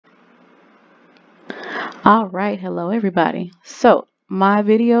All right, hello everybody. So my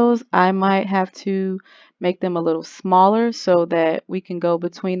videos, I might have to make them a little smaller so that we can go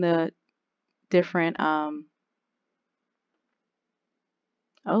between the different, oh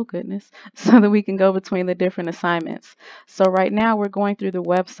goodness, so that we can go between the different assignments. So right now we're going through the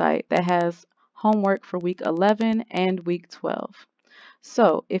website that has homework for week 11 and week 12.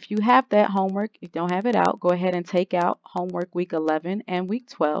 So if you have that homework, if you don't have it out, go ahead and take out homework week 11 and week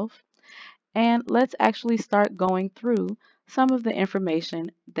 12. And let's actually start going through some of the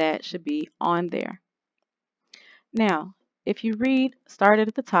information that should be on there. Now, if you read, started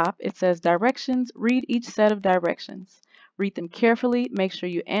at the top, it says directions. Read each set of directions. Read them carefully. Make sure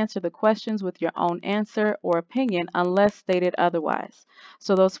you answer the questions with your own answer or opinion unless stated otherwise.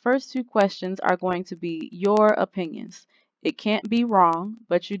 So those first two questions are going to be your opinions. It can't be wrong,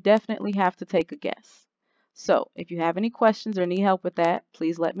 but you definitely have to take a guess. So if you have any questions or need help with that,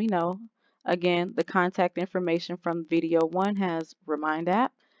 please let me know. Again, the contact information from video 1 has Remind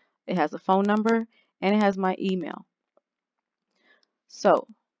app, it has a phone number, and it has my email. So,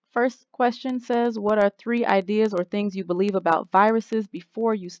 first question says, what are 3 ideas or things you believe about viruses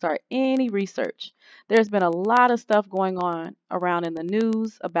before you start any research? There's been a lot of stuff going on around in the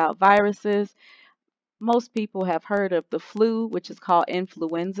news about viruses. Most people have heard of the flu, which is called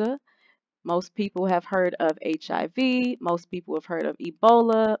influenza. Most people have heard of HIV. Most people have heard of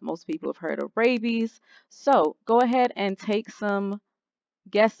Ebola. Most people have heard of rabies. So, go ahead and take some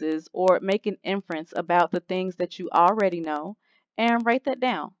guesses or make an inference about the things that you already know and write that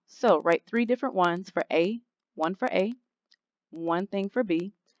down. So write 3 different ones for A, one for A, one thing for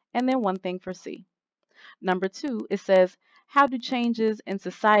B, and then one thing for C. Number 2, it says, how do changes in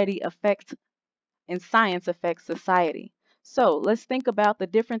science affect society? So let's think about the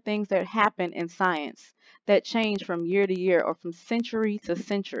different things that happen in science that change from year to year or from century to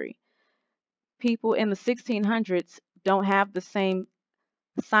century. People in the 1600s don't have the same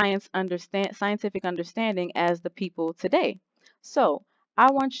scientific understanding as the people today. So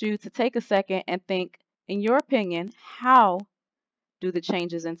I want you to take a second and think, in your opinion, how do the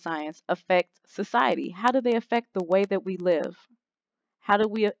changes in science affect society? How do they affect the way that we live? How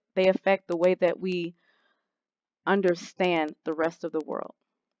do they affect the way that we understand the rest of the world?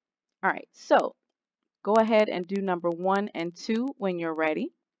 All right, so go ahead and do number 1 and 2 when you're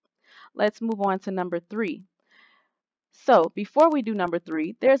ready. Let's move on to number 3. So before we do number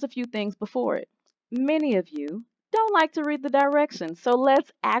 3, there's a few things before it. Many of you don't like to read the directions, so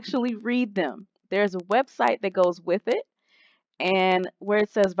let's actually read them. There's a website that goes with it, and where it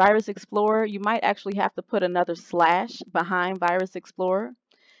says Virus Explorer, you might actually have to put another slash behind Virus Explorer.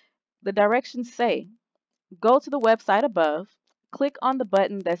 The directions say, go to the website above, click on the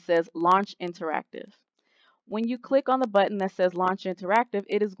button that says Launch Interactive. When you click on the button that says Launch Interactive,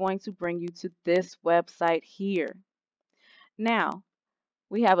 it is going to bring you to this website here. Now,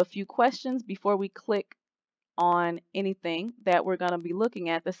 we have a few questions before we click on anything that we're going to be looking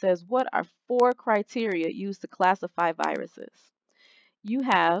at that says, what are 4 criteria used to classify viruses? You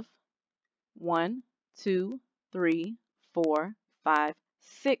have 1, 2, 3, 4, 5,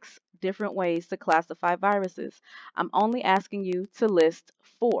 6 different ways to classify viruses. I'm only asking you to list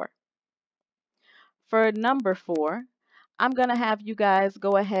 4. For number 4, I'm going to have you guys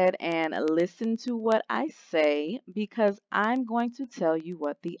go ahead and listen to what I say because I'm going to tell you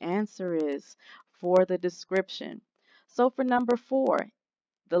what the answer is for the description. So for number 4,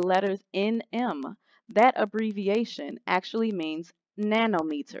 the letters NM, that abbreviation actually means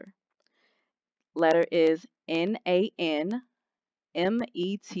nanometer. Letter is NANMETER,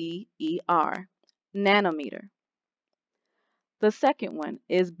 nanometer. The second one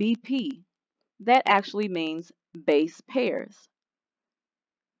is BP. That actually means base pairs.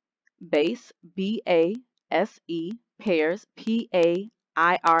 Base, B-A-S-E, pairs,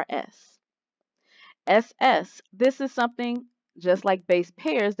 P-A-I-R-S. SS, this is something just like base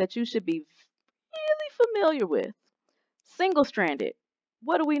pairs that you should be really familiar with. Single-stranded.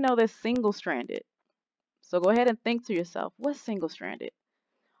 What do we know that's single-stranded? So go ahead and think to yourself, what's single-stranded?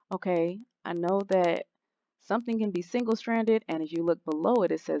 Okay, I know that something can be single-stranded, and if you look below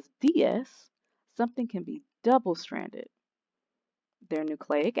it, it says DS. Something can be double-stranded. They're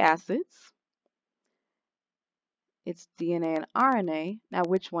nucleic acids. It's DNA and RNA. Now,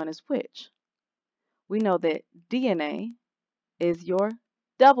 which one is which? We know that DNA is your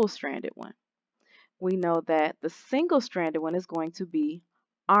double-stranded one. We know that the single-stranded one is going to be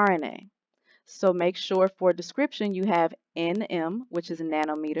RNA. So make sure for description you have NM, which is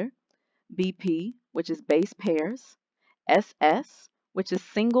nanometer, BP, which is base pairs, SS, which is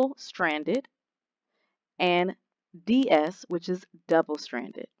single-stranded, and DS, which is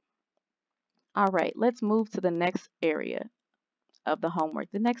double-stranded. All right, let's move to the next area of the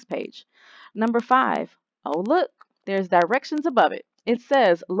homework, the next page. Number 5. Oh, look, there's directions above it. It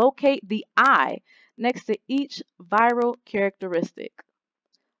says locate the I next to each viral characteristic.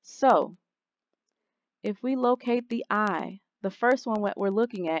 So if we locate the I, the first one what we're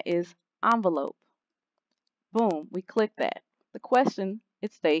looking at is envelope. Boom, we click that. The question,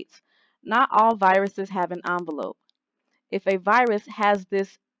 it states, not all viruses have an envelope. If a virus has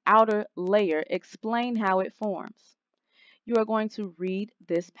this outer layer, explain how it forms. You are going to read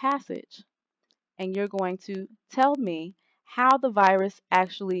this passage and you're going to tell me how the virus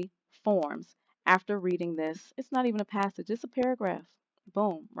actually forms after reading this. It's not even a passage, it's a paragraph.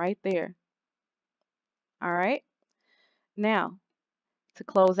 Boom, right there. All right. Now, to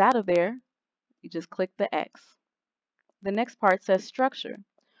close out of there, you just click the X. The next part says structure.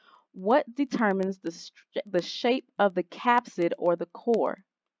 What determines the shape of the capsid or the core?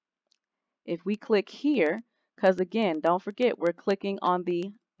 If we click here, because again, don't forget, we're clicking on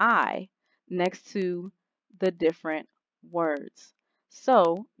the I next to the different words.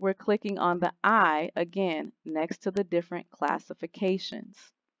 So we're clicking on the I again next to the different classifications.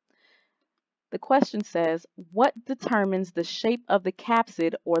 The question says, what determines the shape of the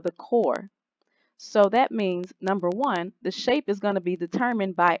capsid or the core? So that means, number 1, the shape is going to be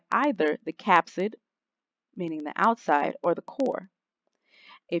determined by either the capsid, meaning the outside, or the core.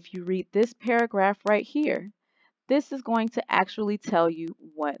 If you read this paragraph right here, this is going to actually tell you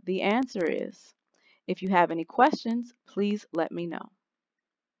what the answer is. If you have any questions, please let me know.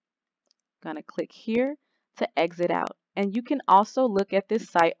 Gonna click here to exit out. And you can also look at this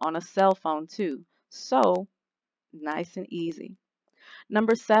site on a cell phone too. So nice and easy.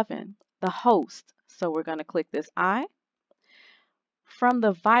 Number 7, the host. So we're gonna click this I. From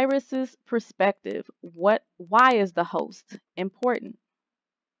the virus's perspective, why is the host important?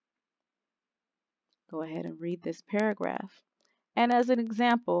 Go ahead and read this paragraph. And as an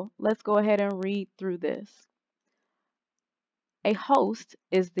example, let's go ahead and read through this. A host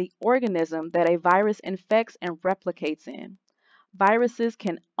is the organism that a virus infects and replicates in. Viruses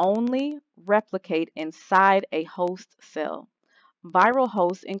can only replicate inside a host cell. Viral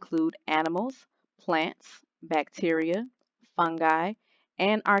hosts include animals, plants, bacteria, fungi,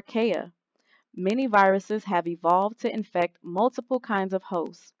 and archaea. Many viruses have evolved to infect multiple kinds of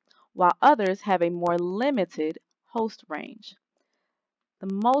hosts, while others have a more limited host range.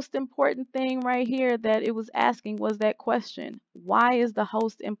 The most important thing right here that it was asking was that question, why is the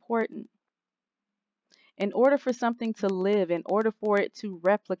host important? In order for something to live, in order for it to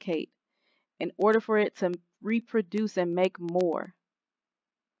replicate, in order for it to reproduce and make more,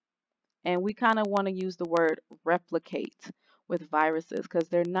 and we kind of want to use the word replicate with viruses because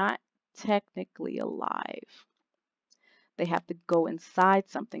they're not technically alive. They have to go inside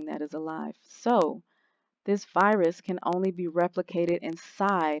something that is alive. So this virus can only be replicated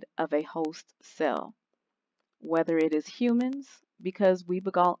inside of a host cell, whether it is humans, because we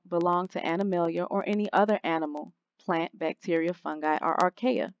belong to Animalia, or any other animal, plant, bacteria, fungi, or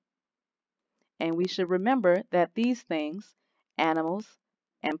archaea. And we should remember that these things, animals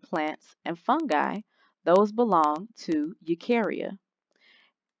and plants and fungi, those belong to eukarya,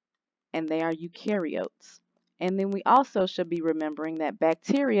 and they are eukaryotes. And then we also should be remembering that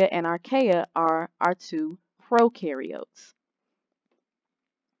bacteria and archaea are our two prokaryotes.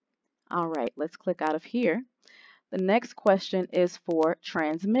 All right, let's click out of here. The next question is for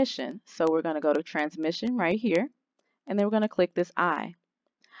transmission. So we're going to go to transmission right here, and then we're going to click this I.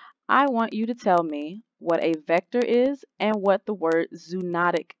 I want you to tell me what a vector is and what the word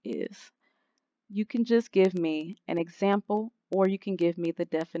zoonotic is. You can just give me an example, or you can give me the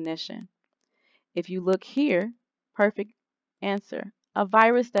definition. If you look here, perfect answer. A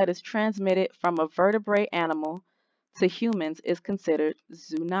virus that is transmitted from a vertebrate animal to humans is considered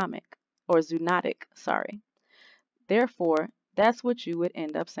zoonotic, sorry. Therefore, that's what you would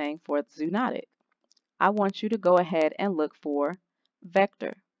end up saying for zoonotic. I want you to go ahead and look for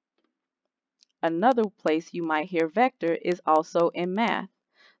vector. Another place you might hear vector is also in math.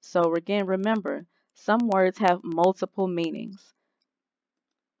 So again, remember, some words have multiple meanings.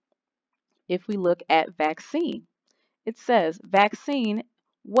 If we look at vaccine, it says vaccine,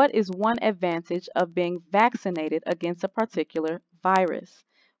 what is one advantage of being vaccinated against a particular virus?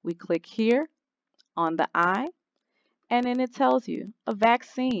 We click here on the I, and then it tells you a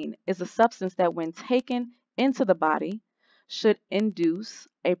vaccine is a substance that when taken into the body should induce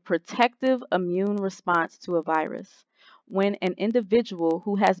a protective immune response to a virus. When an individual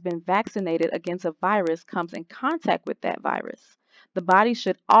who has been vaccinated against a virus comes in contact with that virus, the body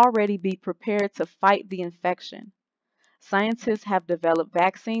should already be prepared to fight the infection. Scientists have developed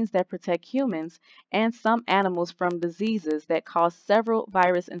vaccines that protect humans and some animals from diseases that cause several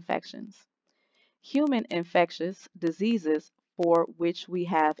virus infections. Human infectious diseases for which we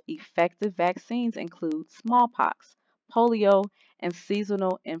have effective vaccines include smallpox, polio, and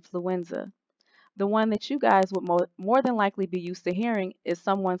seasonal influenza. The one that you guys would more than likely be used to hearing is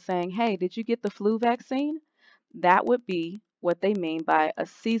someone saying, "Hey, did you get the flu vaccine?" That would be what they mean by a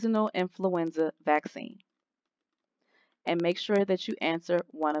seasonal influenza vaccine. And make sure that you answer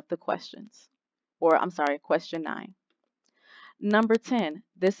one of the questions. Or, I'm sorry, question 9. Number 10,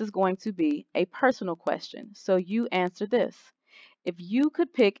 this is going to be a personal question. So you answer this. If you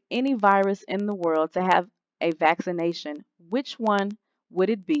could pick any virus in the world to have a vaccination, which one would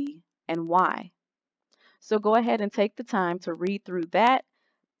it be and why? So go ahead and take the time to read through that,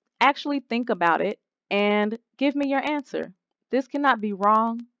 actually think about it, and give me your answer. This cannot be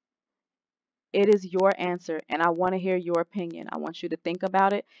wrong. It is your answer, and I want to hear your opinion. I want you to think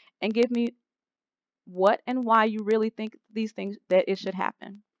about it and give me what and why you really think these things that it should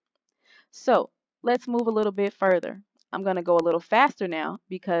happen. So let's move a little bit further. I'm going to go a little faster now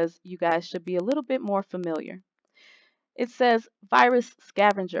because you guys should be a little bit more familiar. It says virus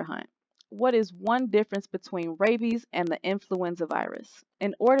scavenger hunt. What is one difference between rabies and the influenza virus?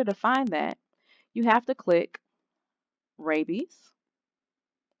 In order to find that, you have to click rabies.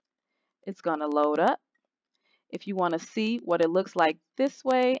 It's going to load up. If you want to see what it looks like this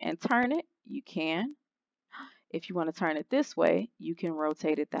way and turn it, you can. If you want to turn it this way, you can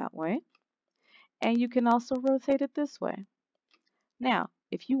rotate it that way. And you can also rotate it this way. Now,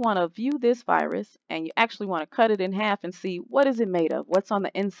 if you want to view this virus and you actually want to cut it in half and see what is it made of, what's on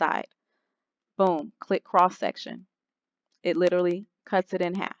the inside, boom, click cross section. It literally cuts it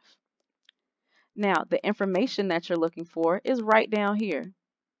in half. Now, the information that you're looking for is right down here.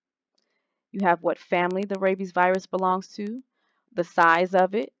 You have what family the rabies virus belongs to, the size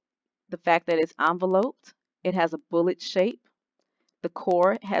of it, the fact that it's enveloped, it has a bullet shape, the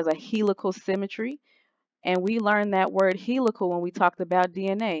core has a helical symmetry, and we learned that word helical when we talked about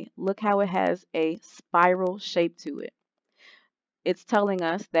DNA. Look how it has a spiral shape to it. It's telling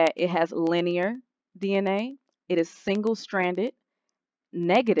us that it has linear DNA, it is single-stranded,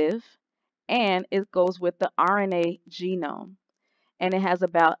 negative, and it goes with the RNA genome. And it has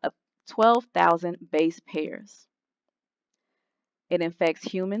about 12,000 base pairs. It infects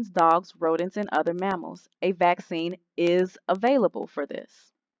humans, dogs, rodents, and other mammals. A vaccine is available for this.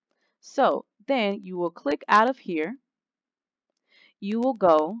 So then you will click out of here. You will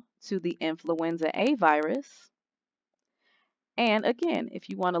go to the influenza A virus. And again, if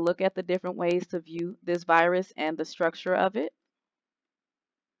you want to look at the different ways to view this virus and the structure of it,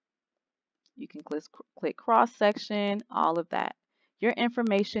 you can click cross section, all of that. Your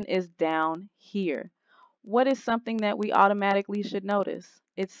information is down here. What is something that we automatically should notice?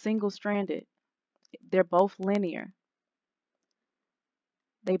 It's single-stranded. They're both linear.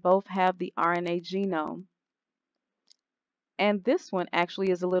 They both have the RNA genome. And this one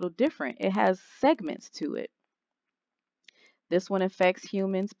actually is a little different. It has segments to it. This one infects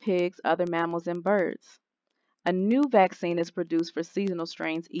humans, pigs, other mammals, and birds. A new vaccine is produced for seasonal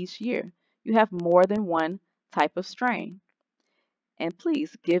strains each year. You have more than one type of strain. And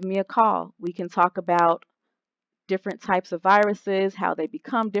please give me a call. We can talk about different types of viruses, how they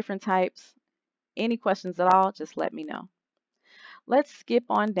become different types. Any questions at all, just let me know. Let's skip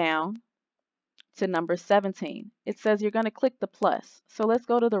on down to number 17. It says you're going to click the plus. So let's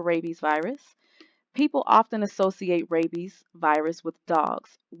go to the rabies virus. People often associate rabies virus with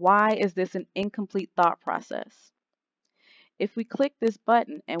dogs. Why is this an incomplete thought process? If we click this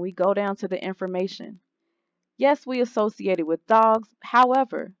button and we go down to the information, yes, we associate it with dogs.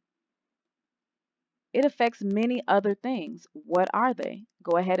 However, it affects many other things. What are they?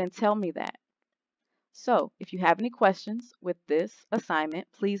 Go ahead and tell me that. So if you have any questions with this assignment,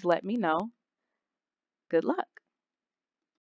 please let me know. Good luck.